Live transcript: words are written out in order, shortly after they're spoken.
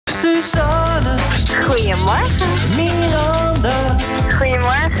Suzanne. Goedemorgen. Miranda.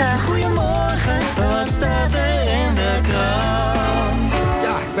 Goedemorgen. Goedemorgen. Wat staat er in de krant?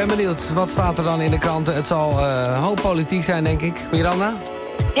 Ja, ik ben benieuwd. Wat staat er dan in de kranten? Het zal een hoop politiek zijn, denk ik. Miranda?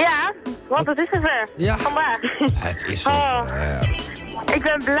 Ja, want het is zover. Ja. Vandaag. Het is zover. Ik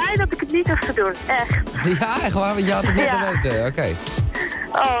ben blij dat ik het niet hoef te doen. Echt. Ja, echt waar? Want je had het niet geweten. Oké.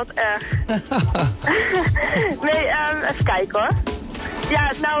 Oh, wat erg. Nee, even kijken hoor.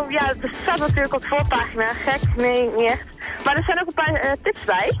 Ja, nou ja, het staat natuurlijk op de voorpagina. Gek, nee, niet echt. Maar er zijn ook een paar tips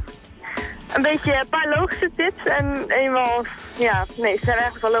bij. Een paar logische tips en eenmaal, ja, nee, ze zijn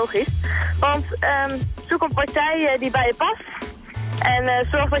eigenlijk wel logisch. Want zoek een partij die bij je past. En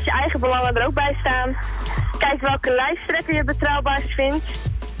zorg dat je eigen belangen er ook bij staan. Kijk welke lijsttrekker je betrouwbaar vindt.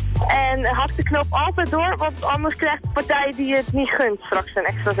 En hak de knop altijd door, want anders krijgt de partij die het niet gunt straks een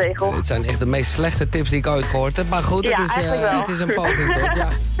extra zegel. Dit zijn echt de meest slechte tips die ik ooit gehoord heb. Maar goed, ja, het is een poging tot, ja.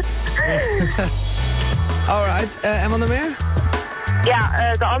 Alright, en wat nog meer?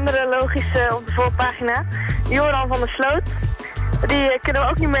 Ja, de andere logische op de voorpagina. Joran van der Sloot. Die kunnen we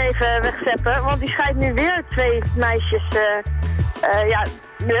ook niet meer even wegzeppen, want die schijnt nu weer 2 meisjes,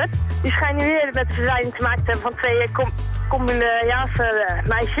 die schijnt nu weer met de verleiding te maken te hebben van 2 Colombiaanse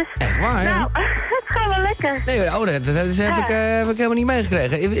meisjes. Echt waar, Nou, het gaat wel lekker. Nee, dat heb ik helemaal niet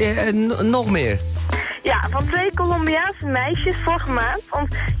meegekregen. Nog meer? Ja, van 2 Colombiaanse meisjes vorige maand.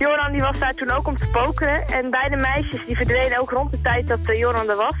 Want Joran die was daar toen ook om te pokeren. En beide meisjes die verdwenen ook rond de tijd dat Joran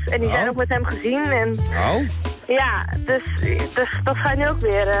er was. En die zijn ook met hem gezien. En ja, dus dat schijnt nu ook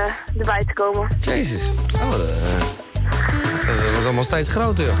weer erbij te komen. Jezus. Dat wordt allemaal steeds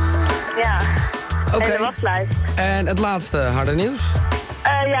groter. Ja. Oké. En de waslijst. En het laatste harde nieuws?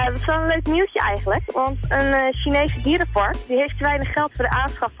 Ja, dat is wel een leuk nieuwtje eigenlijk. Want een Chinese dierenpark die heeft te weinig geld voor de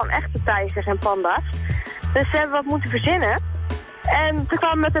aanschaf van echte tijgers en panda's. Dus ze hebben wat moeten verzinnen. En ze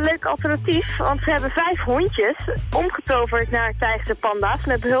kwamen met een leuk alternatief. Want ze hebben 5 hondjes omgetoverd naar tijgers en panda's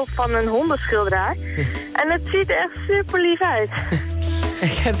met behulp van een hondenschilderaar. En het ziet er echt super lief uit.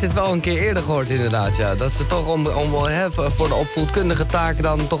 Ik heb dit wel een keer eerder gehoord inderdaad, ja. Dat ze toch voor de opvoedkundige taak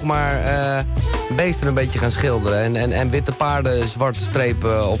dan toch maar beesten een beetje gaan schilderen. En witte paarden zwarte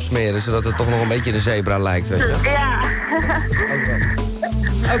strepen opsmeren, zodat het toch nog een beetje een zebra lijkt, weet je. Ja.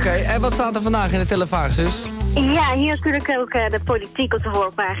 Oké, en wat staat er vandaag in de telefaag, zus? Ja, hier natuurlijk ook de politiek op de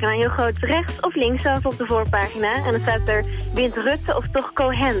voorpagina. Heel groot rechts of links zelfs op de voorpagina. En dan staat er, wint Rutte of toch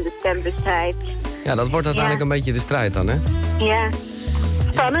Cohen de stembusstrijd. Ja, dat wordt uiteindelijk een beetje de strijd dan, hè? Ja.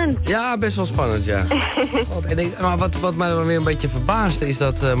 Spannend. Ja, best wel spannend, ja. God, maar wat mij dan weer een beetje verbaasde is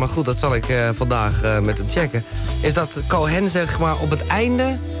dat... maar goed, dat zal ik vandaag met hem checken. Is dat Cohen zeg maar op het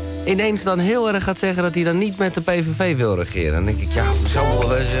einde ineens dan heel erg gaat zeggen... dat hij dan niet met de PVV wil regeren. Dan denk ik, ja, zo...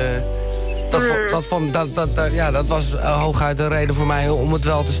 Dat was hooguit een reden voor mij om het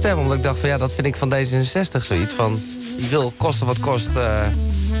wel te stemmen. Omdat ik dacht van ja, dat vind ik van D66 zoiets van... die wil kosten wat kost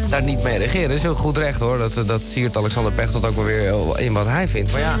daar niet mee regeren. Dat is heel goed recht hoor. Dat siert Alexander Pechtold ook wel weer in wat hij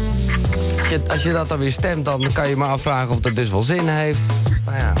vindt. Maar ja, als je dat dan weer stemt, dan kan je maar afvragen of dat dus wel zin heeft.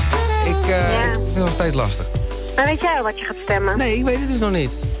 Nou ja, ik vind het nog steeds lastig. Maar weet jij al wat je gaat stemmen? Nee, ik weet het dus nog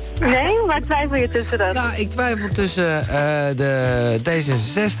niet. Nee? Waar twijfel je tussen dan? Nou, ik twijfel tussen de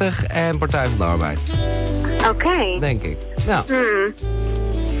D66 en Partij van de Arbeid. Oké. Denk ik. Ja.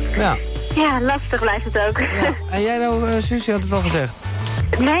 Ja. Ja, lastig blijft het ook. Ja. En jij nou, Suus, je had het wel gezegd.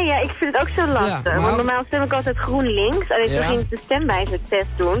 Nee, ja, ik vind het ook zo lastig. Ja, maar... Want normaal stem ik altijd GroenLinks. Alleen toen ging ik de stemwijzertest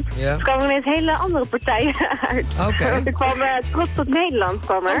doen. Ja. Toen kwamen ineens hele andere partijen uit. Oké. Toen kwam Trots op Nederland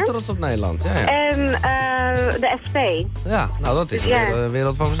kwam er. Trots op Nederland, ja. En de SP. Ja, nou dat is een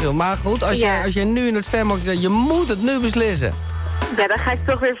wereld van verschil. Maar goed, als je nu in het stemhok zit, je moet het nu beslissen. Ja, dan ga ik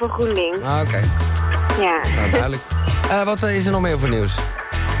toch weer voor GroenLinks. Oké. Ja. Nou, duidelijk. Wat is er nog meer voor nieuws?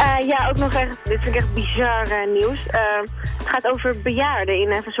 Ja, ook nog echt, dit vind ik echt bizar nieuws. Het gaat over bejaarden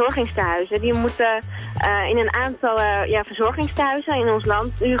in verzorgingstehuizen. Die moeten in een aantal verzorgingstehuizen in ons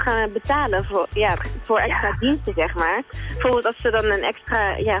land nu gaan betalen voor extra diensten, zeg maar. Bijvoorbeeld als ze dan een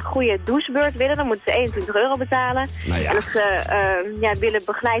extra goede douchebeurt willen, dan moeten ze 21 euro betalen. Nou ja. En als ze willen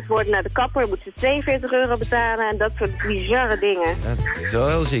begeleid worden naar de kapper, moeten ze 42 euro betalen. En dat soort bizarre dingen. Ja, dat is wel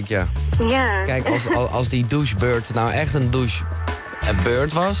heel ziek, ja. Ja. Kijk, als die douchebeurt nou echt een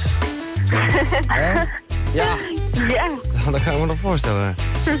beurt was. Ja. Ja. Dat kan ik me nog voorstellen.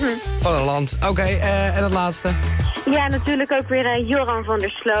 Wat een land. Oké, en het laatste? Ja, natuurlijk ook weer Joran van der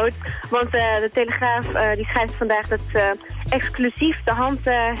Sloot. Want de Telegraaf die schrijft vandaag dat exclusief de hand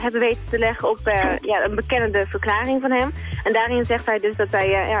hebben weten te leggen op een bekende verklaring van hem. En daarin zegt hij dus dat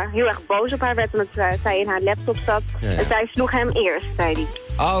hij heel erg boos op haar werd omdat zij in haar laptop zat. Ja. En zij sloeg hem eerst, zei hij.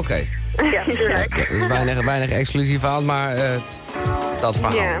 Ah, oké. Ja, natuurlijk. Weinig exclusief aan, maar dat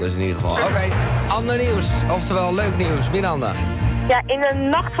verhaal dus in ieder geval. Oké, ander nieuws, oftewel leuk nieuws. Miranda. Ja, in de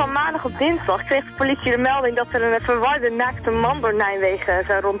nacht van maandag op dinsdag kreeg de politie de melding dat er een verwarde naakte man door Nijmegen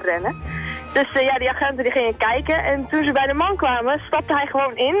zou rondrennen. Dus die agenten die gingen kijken en toen ze bij de man kwamen, stapte hij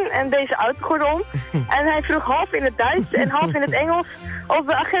gewoon in en deze autogordel om. En hij vroeg half in het Duits en half in het Engels of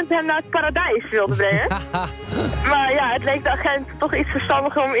de agent hem naar het paradijs wilde brengen. Maar ja, het leek de agent toch iets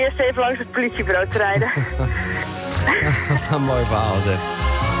verstandiger om eerst even langs het politiebureau te rijden. Wat een mooi verhaal zeg.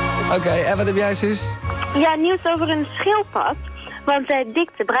 Oké, en wat heb jij, Suus? Ja, nieuws over een schildpad. Want Dick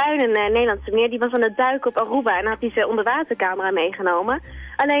de Bruin, een Nederlandse meneer, die was aan het duiken op Aruba en had hij zijn onderwatercamera meegenomen.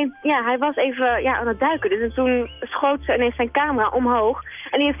 Alleen, hij was even aan het duiken, dus en toen schoot ze ineens zijn camera omhoog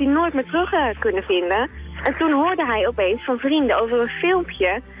en die heeft hij nooit meer terug kunnen vinden. En toen hoorde hij opeens van vrienden over een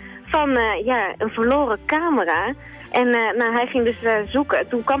filmpje van een verloren camera. En hij ging dus zoeken.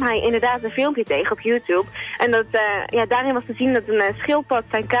 Toen kwam hij inderdaad een filmpje tegen op YouTube. En dat, daarin was te zien dat een schildpad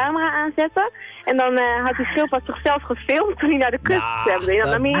zijn camera aanzette. En dan had die schildpad zichzelf gefilmd toen hij naar de kust zwemde in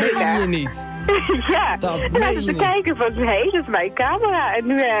Amerika. Dat meen je niet. Ja, en hij had te kijken van, hé, dat is mijn camera. En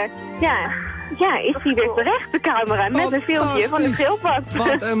nu, is hij weer terecht, de camera, met een filmpje van de schildpad.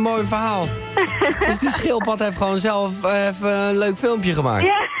 Wat een mooi verhaal. Dus die schildpad heeft gewoon zelf even een leuk filmpje gemaakt.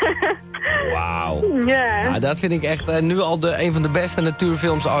 Ja. Wauw. Ja. Nou, dat vind ik echt nu al een van de beste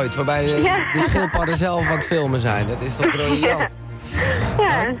natuurfilms ooit. Waarbij de schildpadden zelf aan het filmen zijn. Dat is toch briljant.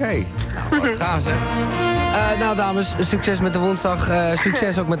 Ja. Oké. Nou, wat gaaf zeg. Nou dames, succes met de woensdag.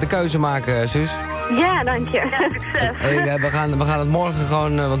 Succes ook met de keuze maken, Suus. Ja, dank je. Ja, succes. We gaan het morgen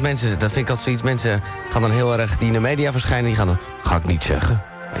gewoon, want mensen, dat vind ik altijd zoiets, mensen gaan dan heel erg die in de media verschijnen, die gaan dan, ga ik niet zeggen.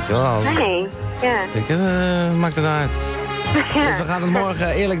 Weet je wel? Nee, ja. Ik, maakt het nou uit. Ja. Dus we gaan het morgen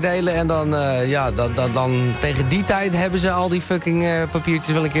eerlijk delen en dan, dan tegen die tijd hebben ze al die fucking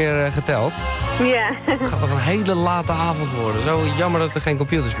papiertjes wel een keer geteld. Ja. Het gaat nog een hele late avond worden. Zo jammer dat er geen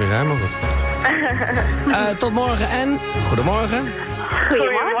computers meer zijn, maar goed. Tot morgen en goedemorgen.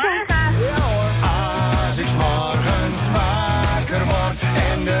 Goedemorgen. Als ik 's morgens wakker word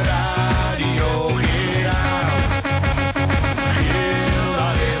en de radio gaat aan. Giel,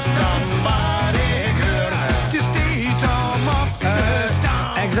 dat is dan wat ik hoor. Het is tijd om op te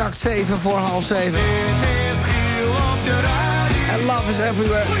staan. Exact 7 voor half 7. Dit is Giel op de radio. And love is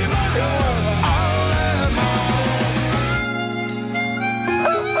everywhere.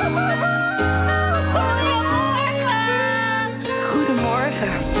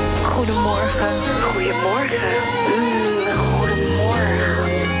 Goedemorgen. Goedemorgen. Goedemorgen.